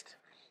waste.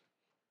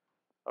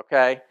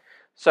 Okay?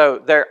 So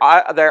there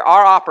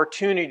are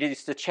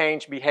opportunities to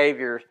change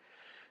behavior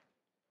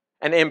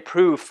and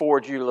improve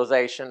forage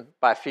utilization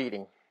by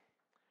feeding.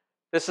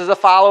 This is a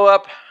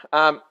follow-up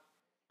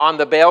on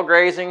the bale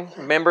grazing.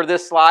 Remember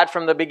this slide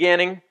from the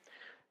beginning?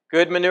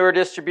 Good manure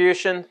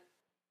distribution.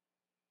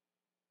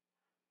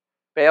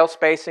 Bale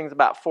spacing is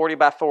about 40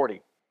 by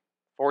 40.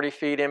 40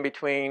 feet in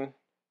between,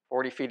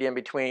 40 feet in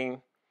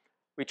between.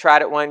 We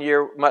tried it one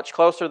year much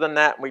closer than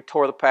that, and we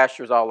tore the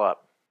pastures all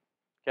up.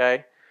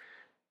 Okay?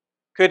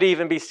 Could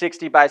even be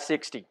 60 by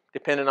 60,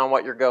 depending on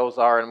what your goals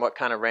are and what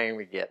kind of rain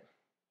we get.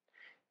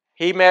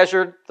 He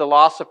measured the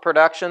loss of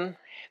production.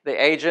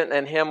 The agent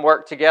and him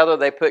worked together.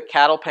 They put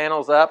cattle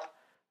panels up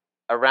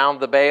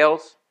around the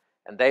bales,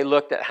 and they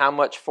looked at how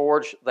much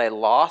forage they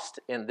lost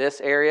in this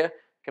area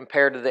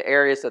compared to the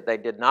areas that they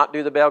did not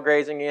do the bale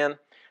grazing in.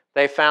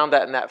 They found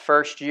that in that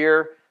first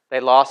year, they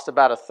lost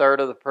about 1/3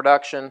 of the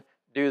production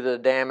due to the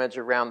damage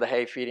around the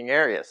hay feeding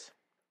areas.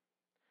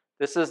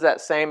 This is that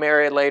same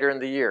area later in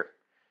the year.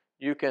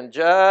 You can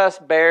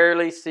just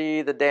barely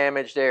see the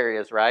damaged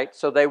areas, right?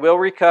 So they will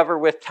recover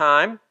with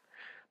time,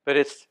 but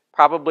it's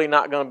probably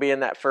not going to be in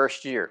that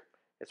first year.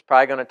 It's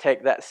probably going to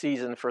take that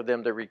season for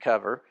them to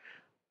recover.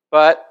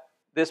 But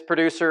this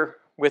producer,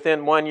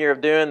 within 1 year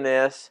of doing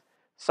this,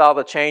 saw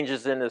the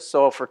changes in his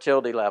soil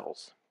fertility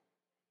levels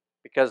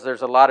because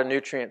there's a lot of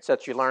nutrients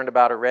that you learned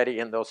about already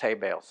in those hay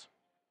bales.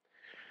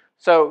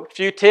 So, a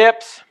few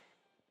tips.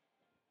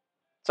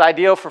 It's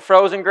ideal for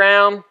frozen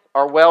ground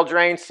or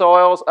well-drained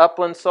soils,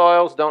 upland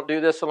soils. Don't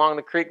do this along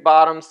the creek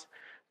bottoms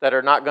that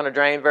are not going to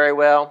drain very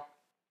well.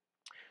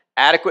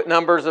 Adequate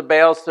numbers of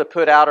bales to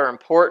put out are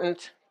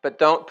important, but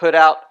don't put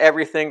out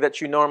everything that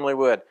you normally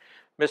would.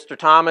 Mr.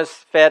 Thomas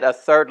fed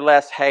 1/3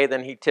 less hay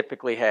than he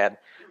typically had,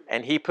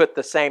 and he put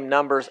the same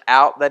numbers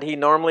out that he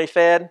normally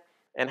fed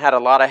and had a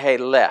lot of hay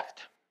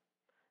left.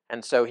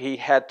 And so he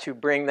had to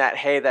bring that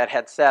hay that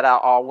had sat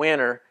out all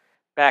winter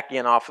back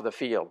in off of the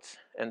fields.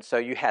 And so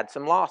you had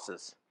some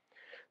losses.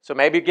 So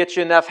maybe get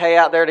you enough hay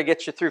out there to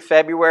get you through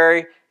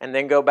February, and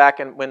then go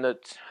back and when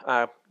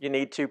you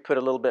need to put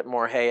a little bit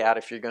more hay out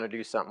if you're going to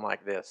do something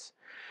like this.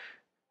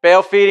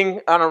 Bale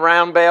feeding on a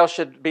round bale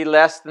should be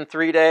less than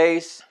 3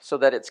 days so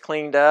that it's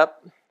cleaned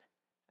up.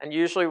 And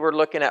usually we're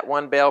looking at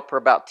 1 bale per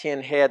about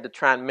 10 head to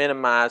try and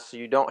minimize so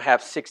you don't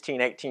have 16,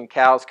 18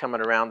 cows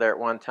coming around there at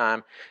one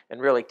time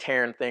and really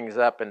tearing things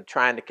up and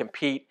trying to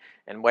compete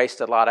and waste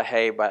a lot of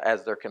hay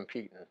as they're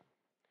competing.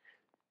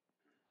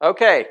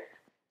 Okay.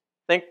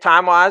 Think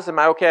time-wise, am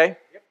I okay?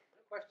 Yep.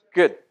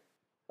 Good.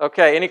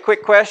 Okay, any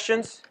quick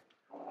questions?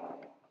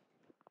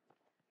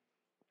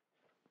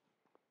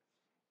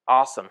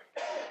 Awesome.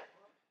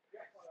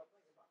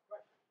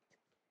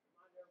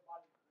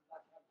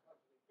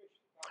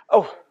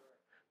 Oh,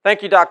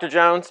 thank you, Dr.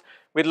 Jones.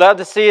 We'd love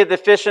to see you at the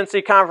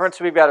Efficiency Conference.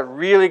 We've got a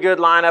really good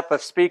lineup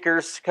of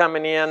speakers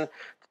coming in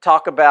to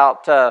talk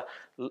about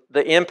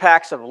the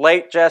impacts of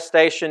late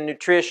gestation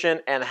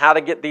nutrition and how to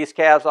get these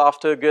calves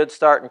off to a good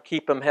start and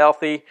keep them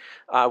healthy.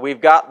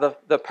 We've got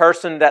the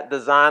person that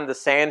designed the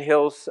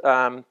Sandhills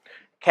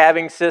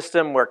calving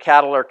system where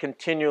cattle are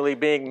continually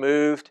being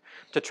moved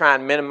to try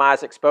and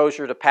minimize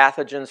exposure to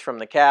pathogens from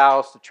the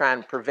cows, to try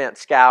and prevent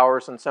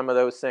scours and some of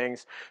those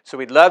things. So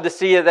we'd love to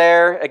see you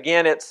there.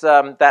 Again, it's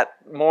that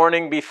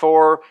morning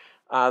before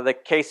the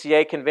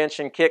KCA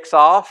convention kicks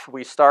off.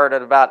 We start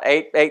at about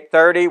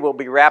 8:30. We'll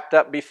be wrapped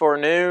up before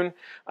noon.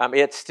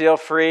 It's still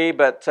free,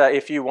 but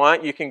if you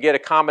want, you can get a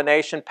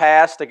combination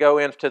pass to go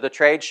into the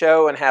trade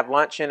show and have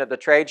lunch in at the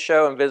trade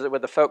show and visit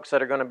with the folks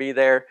that are going to be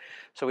there.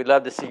 So we'd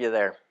love to see you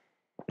there.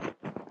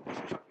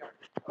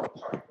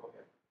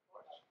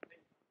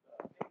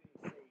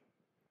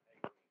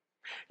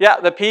 Yeah,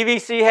 the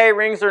PVC hay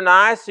rings are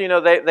nice. You know,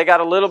 they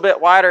got a little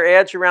bit wider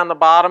edge around the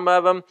bottom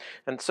of them,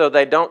 and so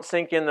they don't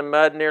sink in the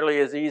mud nearly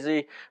as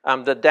easy.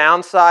 The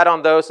downside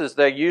on those is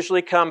they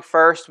usually come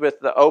first with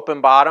the open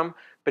bottom,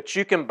 but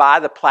you can buy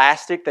the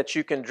plastic that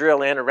you can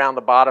drill in around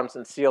the bottoms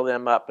and seal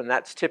them up, and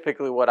that's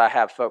typically what I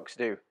have folks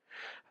do.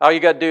 All you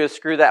got to do is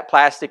screw that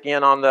plastic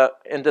in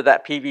into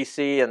that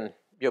PVC, and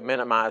you'll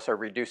minimize or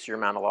reduce your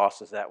amount of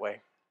losses that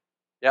way.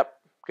 Yep,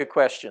 good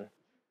question.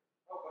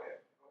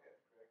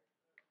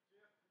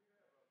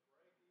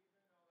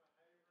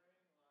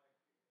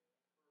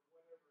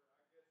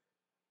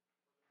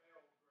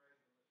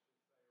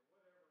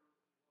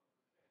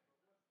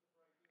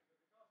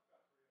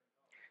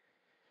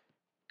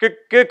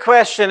 Good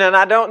question, and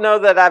I don't know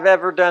that I've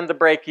ever done the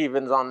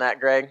break-evens on that,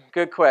 Greg.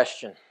 Good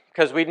question,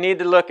 because we need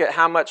to look at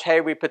how much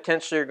hay we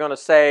potentially are going to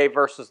save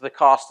versus the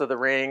cost of the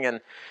ring, and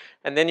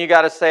then you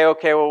got to say,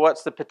 okay, well,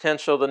 what's the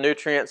potential, the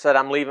nutrients that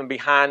I'm leaving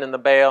behind in the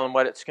bale and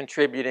what it's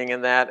contributing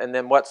in that, and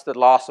then what's the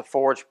loss of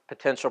forage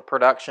potential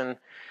production.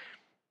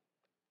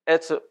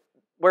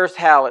 Where's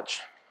Hallich?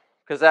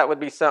 Because that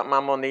would be something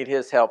I'm going to need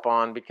his help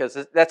on, because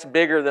that's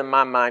bigger than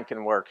my mind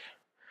can work.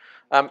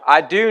 I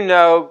do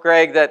know,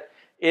 Greg, that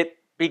it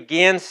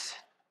begins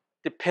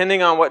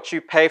depending on what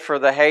you pay for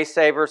the hay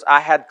savers.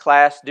 I had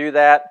class do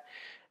that,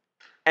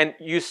 and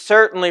you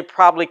certainly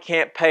probably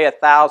can't pay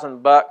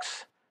 $1,000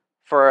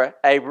 for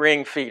a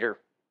ring feeder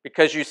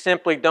because you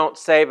simply don't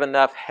save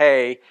enough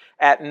hay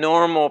at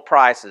normal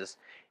prices.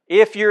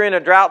 If you're in a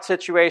drought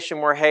situation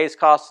where hay's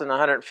costing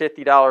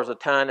 $150 a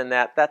ton, and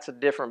that's a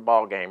different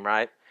ball game,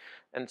 right?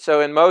 And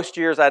so in most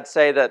years, I'd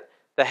say that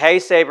the hay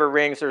saver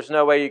rings, there's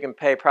no way you can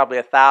pay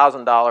probably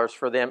 $1,000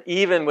 for them,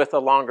 even with a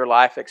longer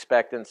life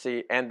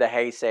expectancy and the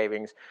hay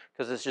savings,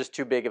 because it's just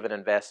too big of an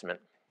investment.